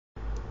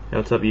Hey,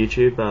 what's up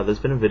YouTube? There's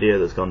been a video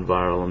that's gone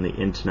viral on the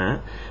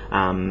internet.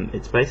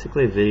 It's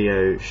basically a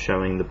video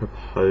showing the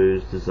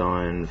proposed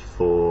design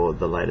for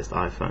the latest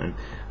iPhone.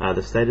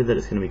 They've stated that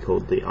it's going to be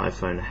called the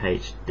iPhone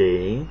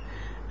HD,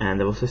 and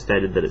they've also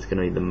stated that it's going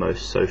to be the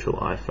most social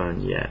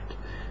iPhone yet.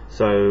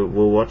 So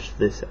we'll watch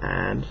this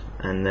ad,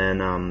 and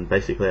then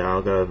basically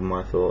I'll go over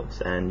my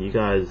thoughts, and you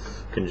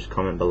guys can just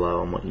comment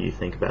below on what you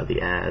think about the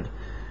ad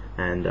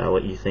and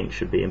what you think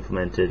should be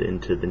implemented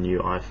into the new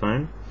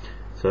iPhone.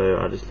 So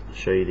I'll just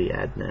show you the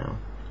ad now.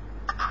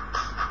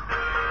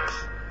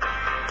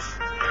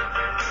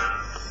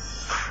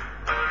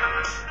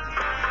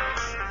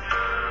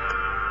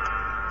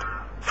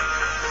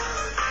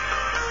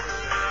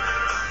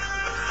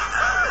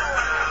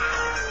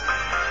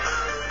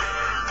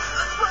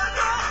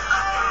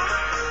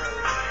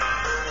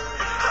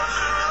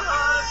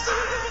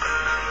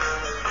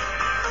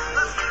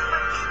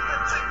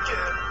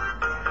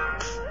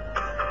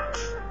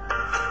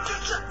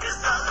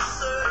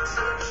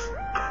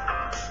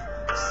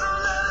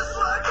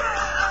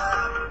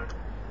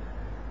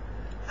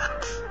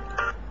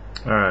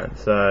 Alright,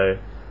 so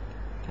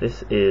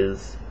this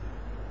is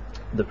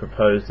the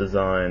proposed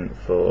design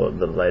for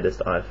the latest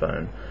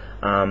iPhone.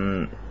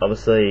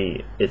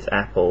 Obviously it's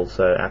Apple,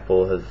 so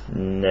Apple has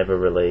never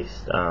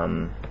released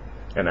an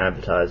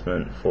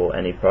advertisement for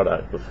any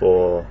product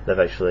before they've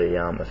actually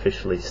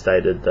officially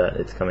stated that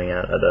it's coming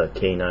out at a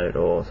keynote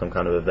or some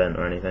kind of event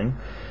or anything.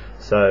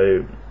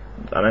 So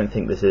I don't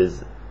think this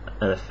is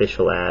an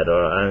official ad,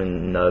 or I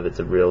don't know if it's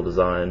a real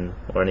design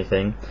or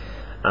anything.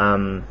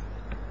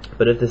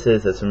 But if this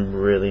is, there's some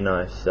really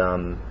nice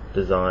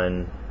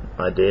design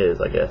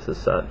ideas, I guess, as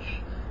such,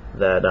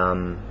 that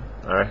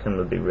I reckon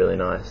would be really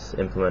nice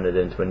implemented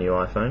into a new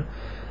iPhone.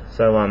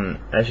 So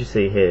as you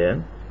see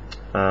here,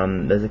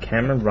 there's a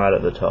camera right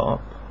at the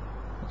top.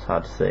 It's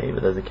hard to see,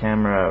 but there's a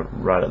camera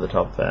right at the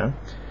top there,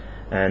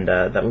 and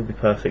that would be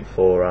perfect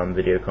for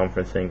video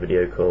conferencing,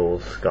 video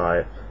calls,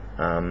 Skype.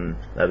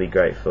 That'd be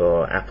great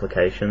for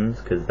applications,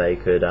 because they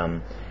could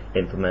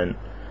implement,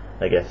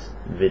 I guess,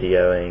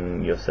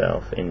 videoing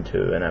yourself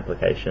into an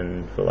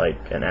application for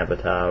like an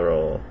avatar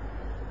or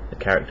a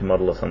character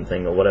model or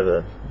something, or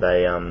whatever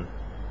they have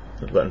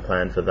got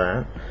planned for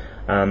that.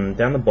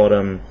 Down the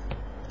bottom,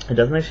 it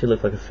doesn't actually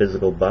look like a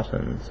physical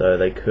button, so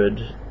they could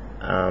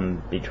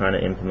be trying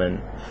to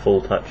implement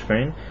full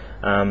touchscreen.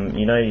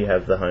 You know, you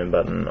have the home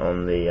button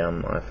on the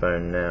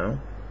iPhone now,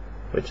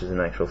 which is an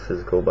actual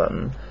physical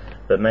button,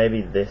 but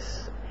maybe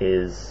this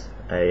is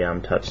a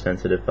touch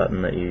sensitive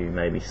button that you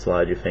maybe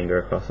slide your finger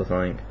across or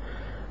something,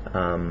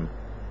 or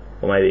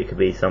maybe it could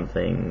be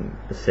something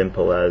as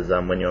simple as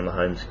when you're on the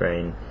home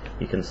screen,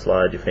 you can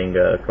slide your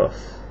finger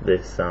across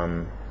this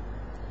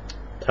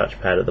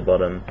touchpad at the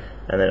bottom,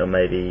 and then it'll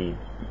maybe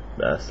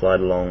slide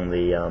along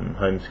the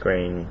home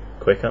screen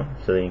quicker,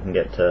 so that you can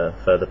get to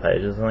further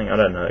pages or something. I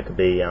don't know, it could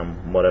be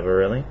whatever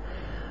really.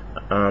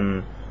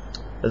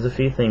 There's a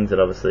few things that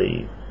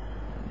obviously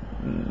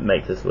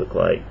make this look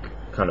like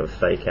kind of a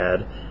fake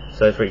ad.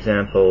 So for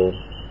example,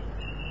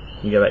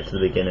 you go back to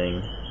the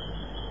beginning,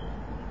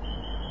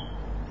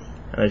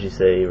 and as you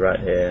see right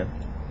here,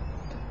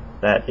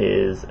 that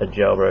is a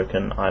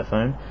jailbroken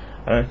iPhone.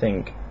 I don't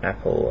think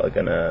Apple are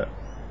going to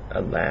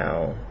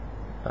allow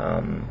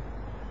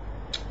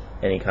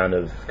any kind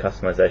of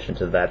customization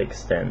to that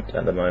extent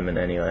at the moment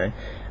anyway,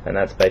 and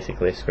that's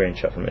basically a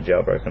screenshot from a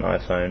jailbroken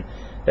iPhone.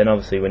 Then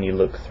obviously when you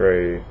look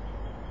through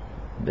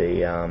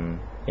the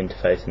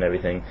interface and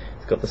everything,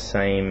 it's got the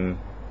same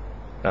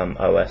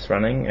OS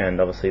running, and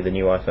obviously the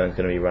new iPhone is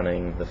going to be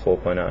running the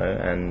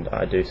 4.0, and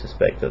I do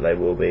suspect that they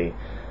will be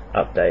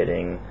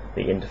updating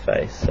the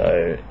interface,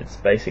 so it's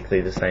basically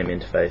the same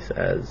interface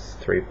as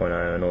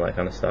 3.0 and all that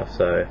kind of stuff,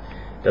 so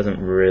it doesn't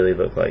really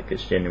look like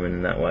it's genuine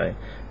in that way.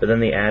 But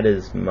then the ad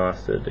is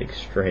mastered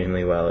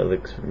extremely well, it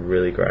looks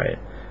really great.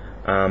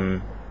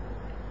 The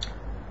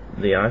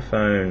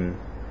iPhone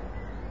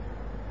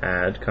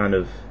ad kind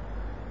of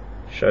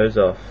shows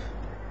off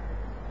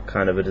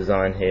kind of a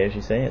design here, as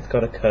you see. It's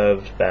got a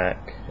curved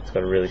back, it's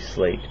got a really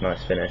sleek,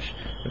 nice finish.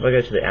 If I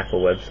go to the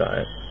Apple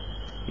website,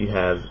 you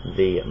have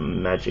the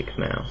Magic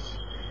Mouse,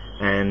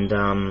 and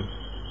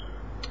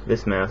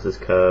this mouse is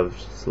curved,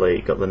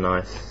 sleek, got the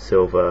nice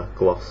silver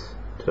gloss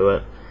to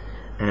it,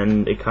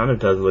 and it kind of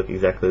does look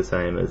exactly the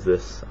same as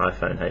this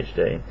iPhone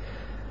HD.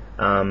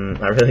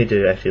 I really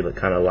do actually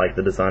kind of like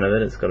the design of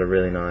it. It's got a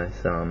really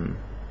nice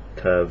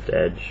curved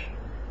edge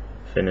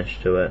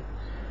finish to it.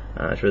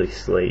 It's really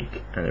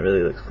sleek and it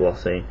really looks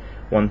glossy.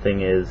 One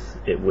thing is,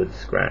 it would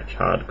scratch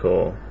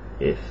hardcore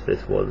if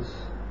this was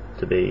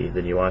to be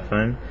the new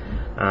iPhone.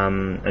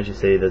 As you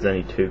see, there's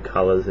only two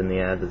colours in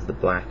the ad. There's the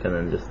black and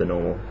then just the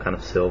normal kind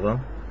of silver,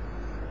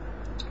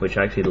 which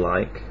I actually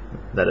like,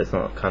 that it's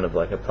not kind of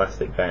like a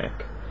plastic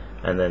back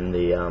and then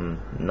the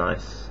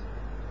nice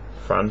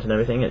front and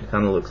everything. It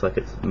kind of looks like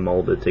it's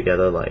moulded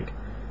together, like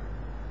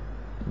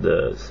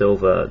the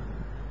silver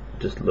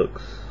just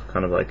looks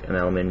kind of like an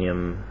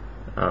aluminium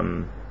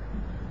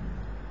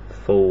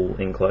full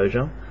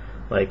enclosure,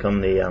 Like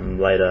on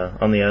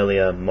the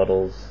earlier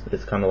models,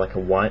 it's kind of like a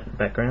white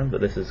background,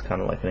 but this is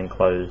kind of like an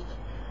enclosed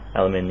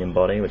aluminium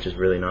body, which is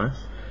really nice.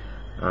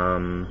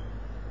 And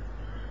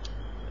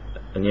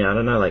yeah, I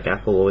don't know, like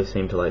Apple always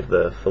seemed to like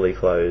the fully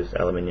closed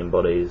aluminium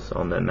bodies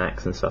on their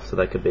Macs and stuff, so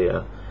they could be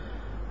a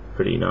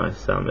pretty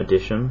nice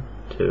addition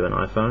to an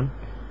iPhone.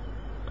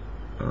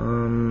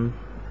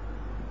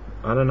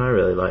 I don't know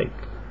really, like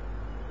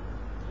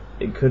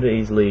it could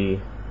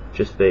easily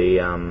just be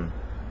a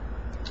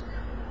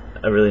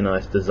really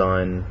nice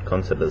design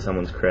concept that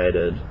someone's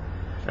created,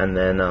 and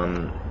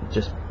then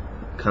just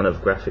kind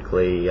of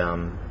graphically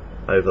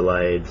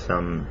overlaid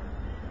some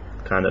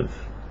kind of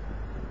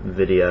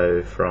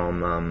video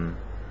from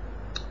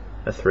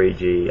a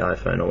 3G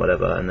iPhone or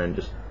whatever, and then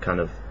just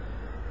kind of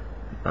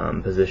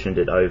positioned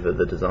it over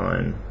the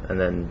design and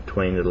then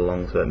tweened it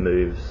along so it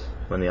moves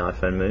when the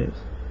iPhone moves,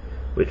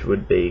 which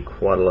would be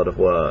quite a lot of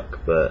work,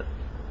 but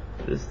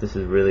this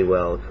is really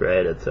well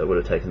created, so it would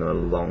have taken them a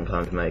long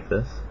time to make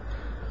this.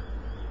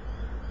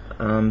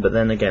 But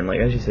then again, like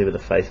as you see with the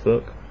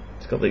Facebook,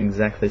 it's got the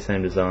exactly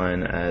same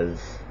design as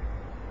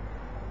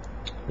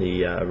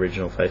the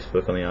original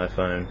Facebook on the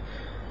iPhone.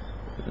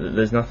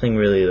 There's nothing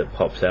really that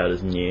pops out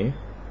as new,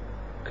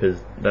 because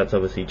that's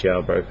obviously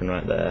jailbroken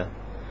right there,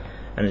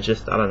 and it's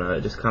just, I don't know,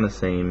 it just kind of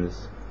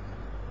seems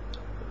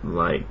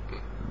like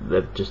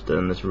they've just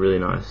done this really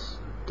nice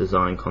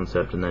design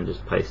concept and then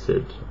just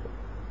pasted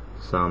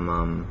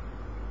some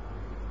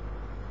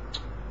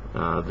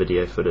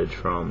video footage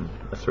from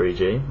a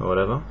 3G or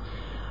whatever.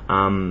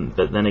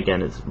 But then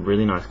again, it's a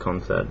really nice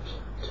concept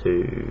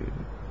to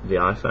the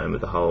iPhone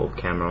with the whole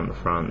camera on the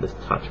front, this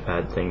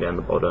touchpad thing down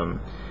the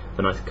bottom,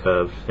 the nice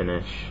curved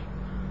finish,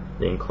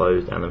 the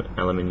enclosed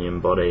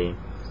aluminium body.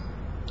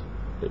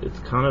 It's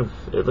kind of,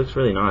 it looks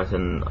really nice,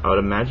 and I would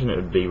imagine it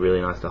would be really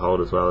nice to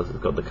hold as well, as it's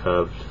got the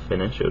curved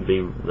finish. It would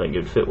be like, it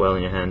would fit well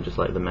in your hand, just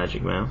like the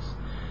Magic Mouse.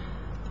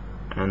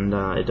 And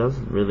it does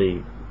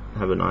really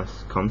have a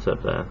nice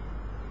concept there.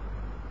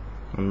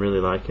 I'm really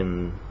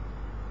liking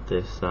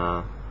this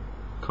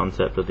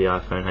concept of the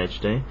iPhone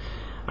HD.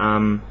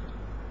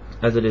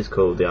 As it is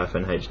called the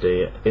iPhone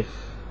HD, if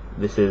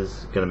this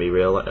is going to be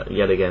real,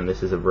 yet again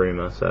this is a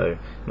rumour, so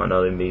it might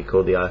not even be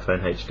called the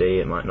iPhone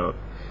HD, it might not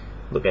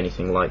look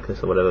anything like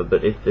this or whatever,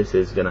 but if this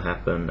is going to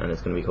happen and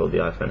it's going to be called the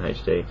iPhone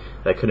HD,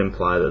 that could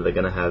imply that they're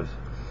going to have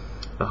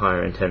a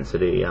higher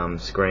intensity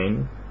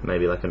screen,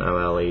 maybe like an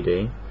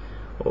OLED,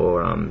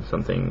 or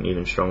something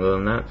even stronger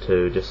than that,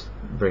 to just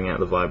bring out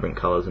the vibrant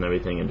colours and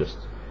everything and just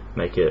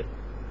make it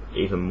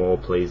even more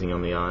pleasing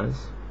on the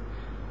eyes.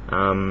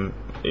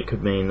 It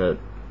could mean that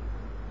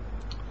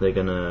they're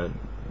going to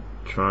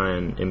try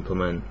and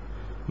implement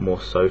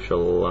more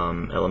social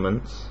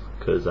elements,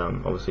 because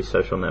obviously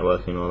social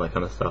networking and all that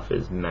kind of stuff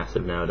is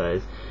massive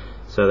nowadays,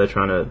 so they're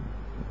trying to,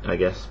 I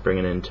guess, bring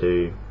it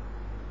into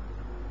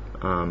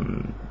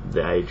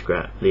the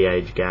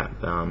age gap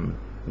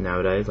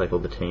nowadays, like all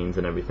the teens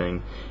and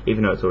everything,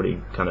 even though it's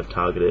already kind of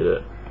targeted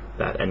at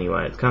that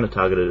anyway. It's kind of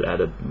targeted at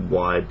a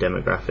wide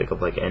demographic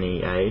of like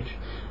any age,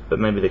 but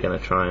maybe they're going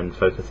to try and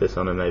focus this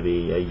on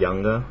maybe a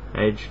younger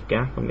age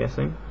gap, I'm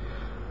guessing.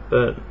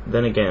 But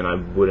then again, I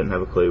wouldn't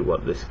have a clue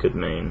what this could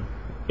mean.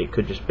 It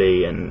could just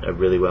be a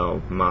really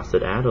well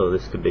mastered ad, or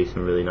this could be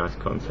some really nice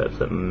concepts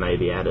that may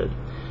be added.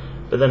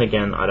 But then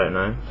again, I don't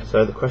know.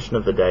 So the question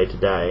of the day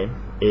today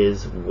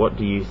is, what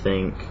do you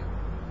think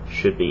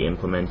should be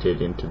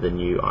implemented into the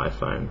new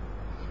iPhone?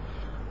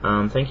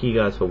 Thank you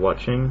guys for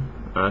watching.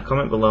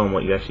 Comment below on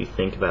what you actually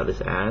think about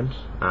this ad,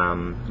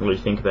 what you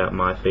think about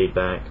my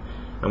feedback,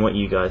 and what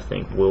you guys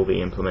think will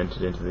be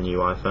implemented into the new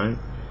iPhone.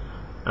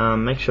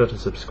 Make sure to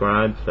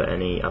subscribe for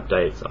any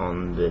updates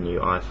on the new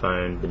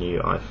iPhone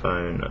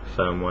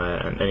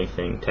firmware, and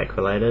anything tech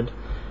related.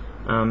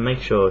 Make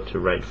sure to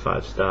rate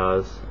 5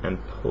 stars, and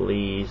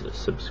please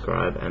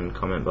subscribe and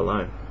comment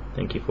below.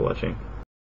 Thank you for watching.